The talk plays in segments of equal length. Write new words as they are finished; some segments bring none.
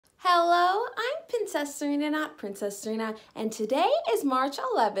Hello, I'm Princess Serena, not Princess Serena, and today is March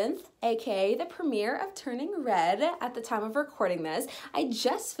 11th, aka the premiere of Turning Red at the time of recording this. I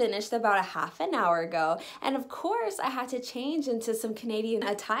just finished about a half an hour ago, and of course I had to change into some Canadian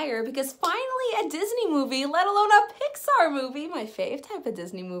attire because finally a Disney movie, let alone a Pixar movie, my fave type of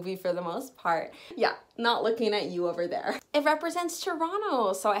Disney movie for the most part. Yeah, not looking at you over there. It represents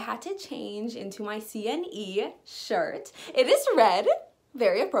Toronto, so I had to change into my CNE shirt. It is red.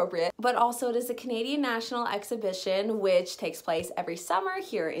 Very appropriate, but also it is a Canadian National Exhibition which takes place every summer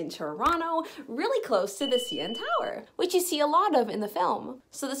here in Toronto, really close to the CN Tower, which you see a lot of in the film.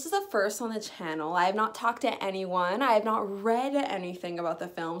 So this is the first on the channel. I have not talked to anyone, I have not read anything about the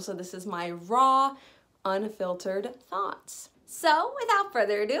film, so this is my raw, unfiltered thoughts. So without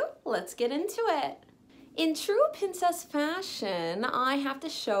further ado, let's get into it. In true princess fashion, I have to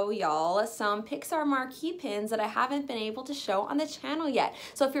show y'all some Pixar marquee pins that I haven't been able to show on the channel yet.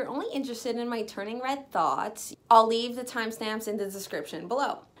 So if you're only interested in my Turning Red thoughts, I'll leave the timestamps in the description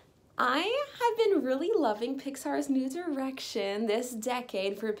below. I have been really loving Pixar's new direction this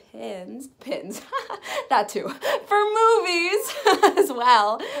decade for pins, that too, for movies as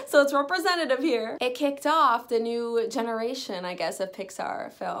well. So it's representative here. It kicked off the new generation, I guess, of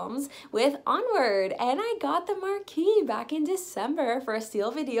Pixar films with Onward, and I got the marquee back in December for a steal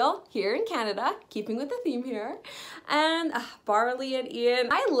video here in Canada, keeping with the theme here. And Barley and Ian,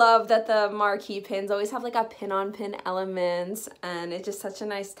 I love that the marquee pins always have like a pin-on-pin element, and it's just such a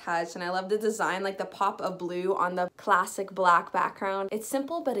nice touch. And I love the design, like the pop of blue on the classic black background. It's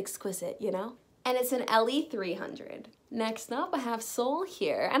simple but exquisite, you know? And it's an LE300. Next up, I have Soul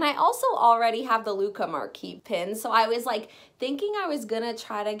here. And I also already have the Luca marquee pin, so I was like thinking I was gonna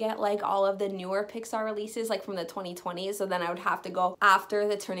try to get like all of the newer Pixar releases like from the 2020s, so then I would have to go after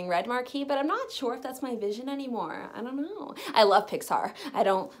the Turning Red marquee, but I'm not sure if that's my vision anymore. I don't know. I love Pixar. I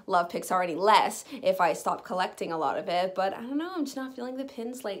don't love Pixar any less if I stop collecting a lot of it, but I don't know, I'm just not feeling the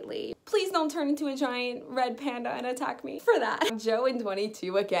pins lately. Please don't turn into a giant red panda and attack me for that. Joe in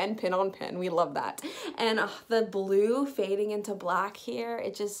 22, again, pin on pin. We love that. And the blue fading into black here,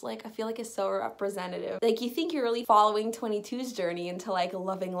 it just like, I feel like it's so representative. Like you think you're really following 22's journey into like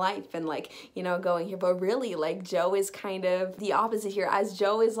loving life and like, you know, going here, but really like Joe is kind of the opposite here. As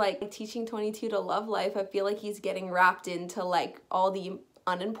Joe is like teaching 22 to love life, I feel like he's getting wrapped into like all the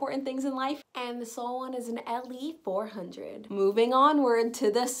unimportant things in life. And the soul one is an LE400. Moving onward to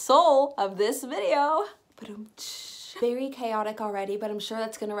the soul of this video. Very chaotic already, but I'm sure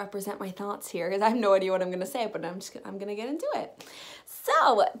that's gonna represent my thoughts here because I have no idea what I'm gonna say, but I'm gonna get into it.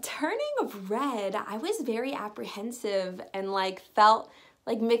 So, Turning Red, I was very apprehensive and like felt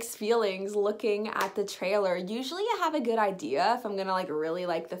like mixed feelings looking at the trailer. Usually I have a good idea if I'm gonna like really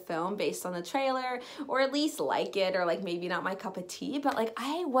like the film based on the trailer, or at least like it, or like maybe not my cup of tea, but like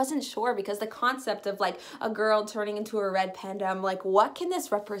I wasn't sure because the concept of like a girl turning into a red panda, I'm like, what can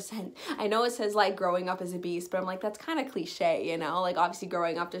this represent? I know it says like growing up as a beast, but I'm like, that's kind of cliche, you know? Like obviously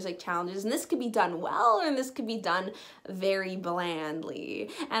growing up there's like challenges, and this could be done well or this could be done very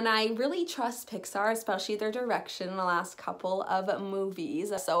blandly. And I really trust Pixar, especially their direction in the last couple of movies.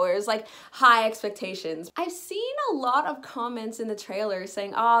 So there's like high expectations. I've seen a lot of comments in the trailer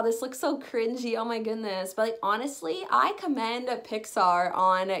saying, oh, this looks so cringy, oh my goodness. But like honestly, I commend Pixar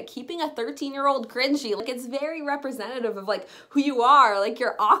on keeping a 13-year-old cringy. Like it's very representative of like who you are. Like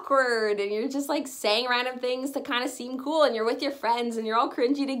you're awkward and you're just like saying random things to kind of seem cool, and you're with your friends and you're all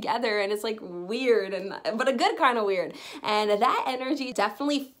cringy together, and it's like weird, and but a good kind of weird. And that energy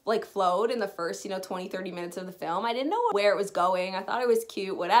definitely like flowed in the first, 20-30 minutes of the film. I didn't know where it was going. I thought it was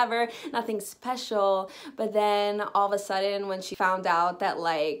cute, whatever, nothing special. But then all of a sudden when she found out that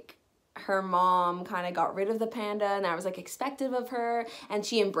like her mom kind of got rid of the panda and that was like expected of her, and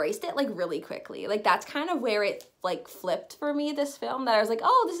she embraced it like really quickly, like that's kind of where it like flipped for me, this film, that I was like,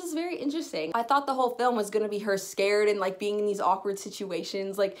 oh, this is very interesting. I thought the whole film was gonna be her scared and like being in these awkward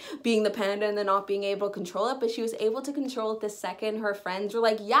situations, like being the panda and then not being able to control it, but she was able to control it the second her friends were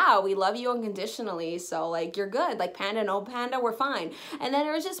like, yeah, we love you unconditionally, so like you're good, like panda, no panda, we're fine. And then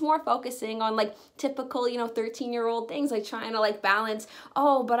it was just more focusing on like typical 13-year-old things, like trying to like balance,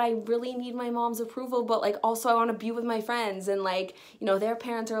 oh, but I really need my mom's approval, but like also I want to be with my friends, and like their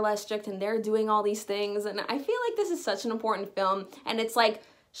parents are less strict and they're doing all these things. And I feel like this is such an important film, and it's like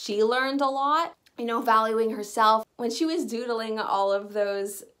she learned a lot, valuing herself when she was doodling all of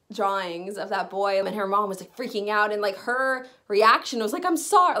those drawings of that boy, and her mom was like freaking out, and like her reaction was like, I'm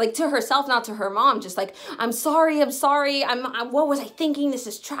sorry, like to herself, not to her mom, just like, I'm sorry, what was I thinking, this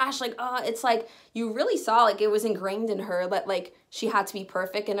is trash, like it's like you really saw like it was ingrained in her that like she had to be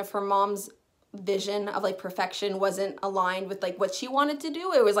perfect, and if her mom's vision of like perfection wasn't aligned with like what she wanted to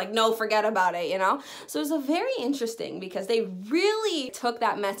do. It was like, no, forget about it, you know? So it was a very interesting because they really took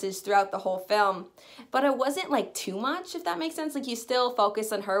that message throughout the whole film, but it wasn't like too much, if that makes sense. Like you still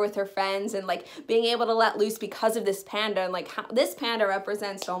focus on her with her friends and like being able to let loose because of this panda and like how this panda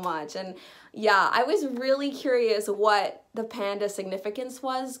represents so much. And yeah, I was really curious what the panda significance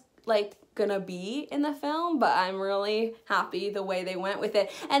was like gonna be in the film, but I'm really happy the way they went with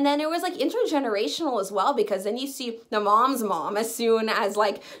it. And then it was like intergenerational as well, because then you see the mom's mom, as soon as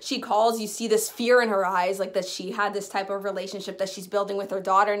like she calls, you see this fear in her eyes, like that she had this type of relationship that she's building with her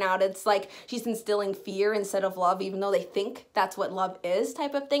daughter now. It's like she's instilling fear instead of love, even though they think that's what love is,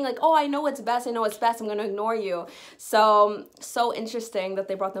 type of thing. Like, oh, I know what's best, I know what's best, I'm gonna ignore you. So interesting that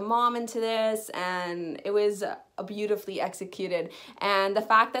they brought the mom into this, and it was beautifully executed. And the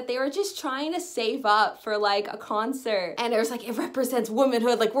fact that they were just trying to save up for like a concert, and it was like, it represents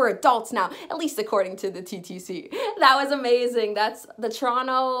womanhood, like we're adults now, at least according to the TTC. That was amazing. That's the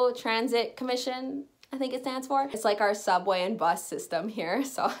Toronto Transit Commission, I think it stands for. It's like our subway and bus system here,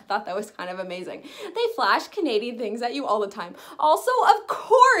 so I thought that was kind of amazing. They flash Canadian things at you all the time. Also, of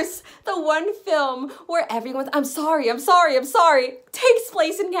course, the one film where everyone's, I'm sorry, takes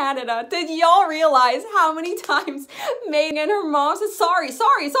place in Canada. Did y'all realize how many times Megan and her mom said sorry,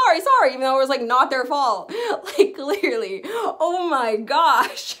 even though it was like not their fault? Like clearly, oh my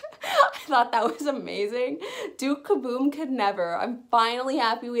gosh. I thought that was amazing. Duke Kaboom could never. I'm finally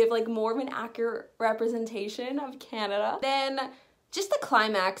happy we have like more of an accurate representation of Canada. Then just the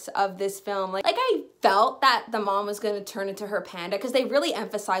climax of this film, like I felt that the mom was going to turn into her panda, because they really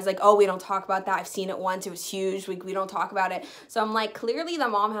emphasize like, oh, we don't talk about that, I've seen it once, it was huge, we don't talk about it. So I'm like, clearly the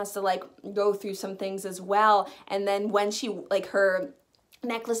mom has to like go through some things as well. And then when she like her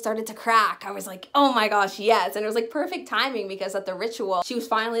necklace started to crack, I was like, oh my gosh, yes. And it was like perfect timing, because at the ritual she was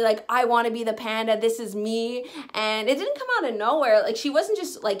finally like, I want to be the panda, this is me. And it didn't come out of nowhere. Like she wasn't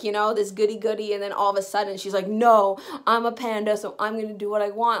just like, you know, this goody and then all of a sudden she's like, no, I'm a panda, so I'm gonna do what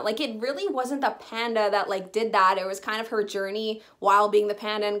I want. Like it really wasn't the panda that like did that. It was kind of her journey while being the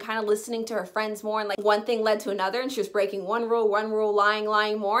panda and kind of listening to her friends more, and like one thing led to another, and she was breaking one rule,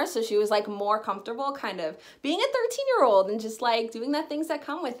 lying more. So she was like more comfortable kind of being a 13-year-old and just like doing the things that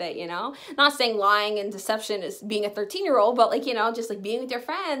come with it, you know? Not saying lying and deception is being a 13-year-old, but like, you know, just like being with your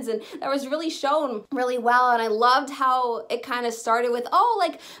friends. And that was really shown really well. And I loved how it kind of started with, oh,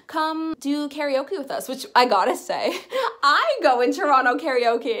 like come do karaoke with us, which I gotta say, I go in Toronto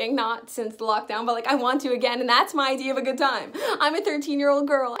karaokeing, not since the lockdown, but like I want to again, and that's my idea of a good time. I'm a 13-year-old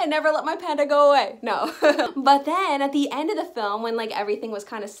girl. I never let my panda go away. No. But then at the end of the film, when like everything was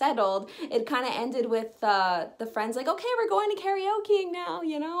kind of settled, it kind of ended with the friends like, okay, we're going to karaokeing now,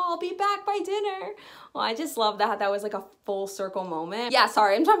 you know, I'll be back by dinner. Well, I just love that. That was like a full circle moment. Yeah,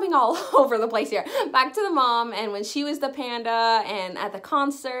 sorry, I'm jumping all over the place here. Back to the mom, and when she was the panda and at the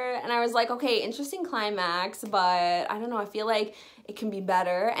concert, and I was like, okay, interesting climax, but I don't know, I feel like it can be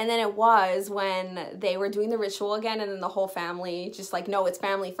better. And then it was when they were doing the ritual again, and then the whole family just like, no, it's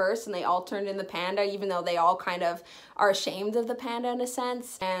family first, and they all turned in the panda, even though they all kind of are ashamed of the panda in a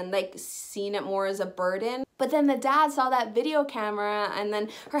sense and like seen it more as a burden. But then the dad saw that video camera, and then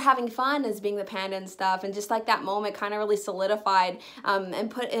her having fun as being the panda and stuff, and just like that moment kind of really solidified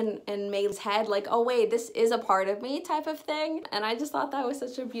and put in May's head like, oh wait, this is a part of me type of thing. And I just thought that was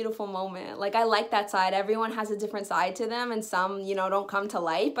such a beautiful moment. Like I like that side. Everyone has a different side to them, and some, you know, don't come to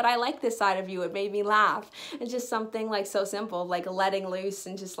light, but I like this side of you. It made me laugh. It's just something like so simple, like letting loose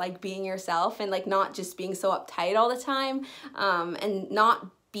and just like being yourself, and like not just being so uptight all the time, and not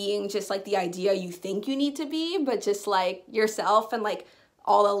being just like the idea you think you need to be, but just like yourself and like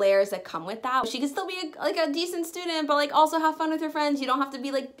all the layers that come with that. She could still be like a decent student, but like also have fun with her friends. You don't have to be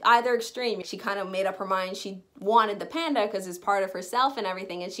like either extreme. She kind of made up her mind. She wanted the panda because it's part of herself and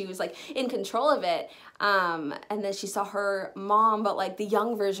everything, and she was like in control of it. And then she saw her mom, but like the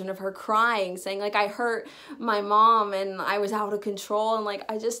young version of her, crying, saying like, I hurt my mom and I was out of control. And like,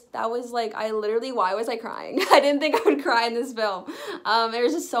 that was like, why was I crying? I didn't think I would cry in this film. It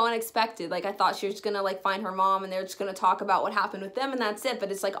was just so unexpected. Like I thought she was just gonna like find her mom and they're just gonna talk about what happened with them and that's it.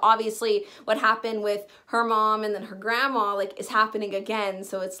 But it's like, obviously what happened with her mom and then her grandma like is happening again.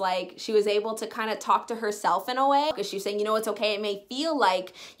 So it's like, she was able to kind of talk to herself in a way, because she was saying, you know, it's okay. It may feel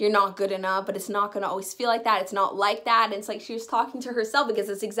like you're not good enough, but it's not gonna always feel like that. It's not like that. And it's like she was talking to herself, because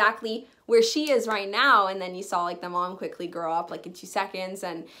it's exactly where she is right now. And then you saw like the mom quickly grow up like in 2 seconds,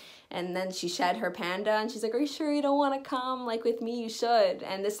 and and then she shed her panda, and she's like, are you sure you don't want to come? Like, with me, you should.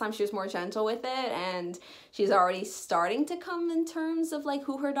 And this time she was more gentle with it, and she's already starting to come in terms of like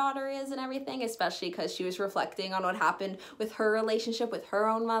who her daughter is and everything, especially because she was reflecting on what happened with her relationship with her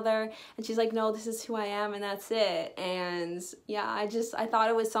own mother, and she's like, no, this is who I am, and that's it. And yeah, I thought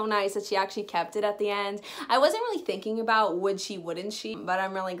it was so nice that she actually kept it at the end. I wasn't really thinking about would she, wouldn't she, but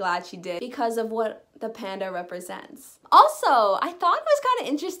I'm really glad she did because of what the panda represents. Also, I thought it was kind of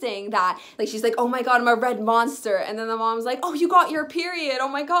interesting that like she's like, oh my god, I'm a red monster, and then the mom's like, oh, you got your period, oh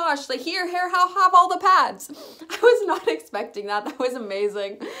my gosh, like here, have all the pads. I was not expecting that. That was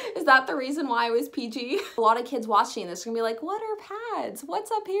amazing. Is that the reason why it was PG? A lot of kids watching this are gonna be like, what are pads? What's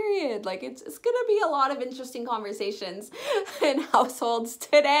a period? Like it's gonna be a lot of interesting conversations in households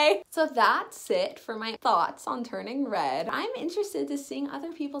today. So that's it for my thoughts on Turning Red. I'm interested to seeing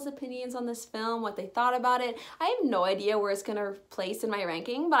other people's opinions on this film, what they thought about it. I have no idea where it's gonna place in my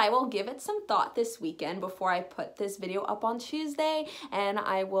ranking, but I will give it some thought this weekend before I put this video up on Tuesday, and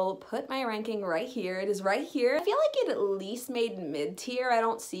I will put my ranking right here. It is right here. I feel like it at least made mid-tier. I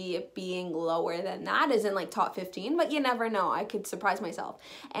don't see it being lower than that, as in like top 15, but you never know. I could surprise myself.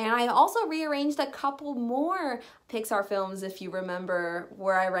 And I also rearranged a couple more Pixar films, if you remember,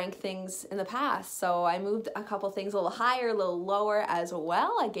 where I rank things in the past. So I moved a couple things a little higher, a little lower as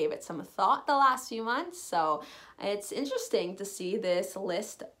well. I gave it some thought the last few months, so it's interesting to see this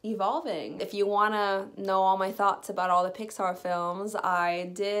list evolving. If you want to know all my thoughts about all the Pixar films,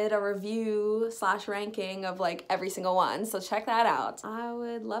 I did a review / ranking of like every single one, so check that out. I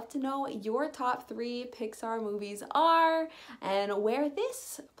would love to know what your top 3 Pixar movies are and where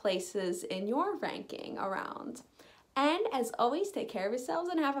this places in your ranking around. And as always, take care of yourselves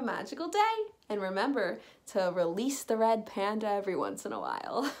and have a magical day. And remember to release the red panda every once in a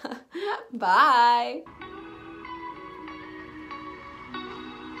while. Bye!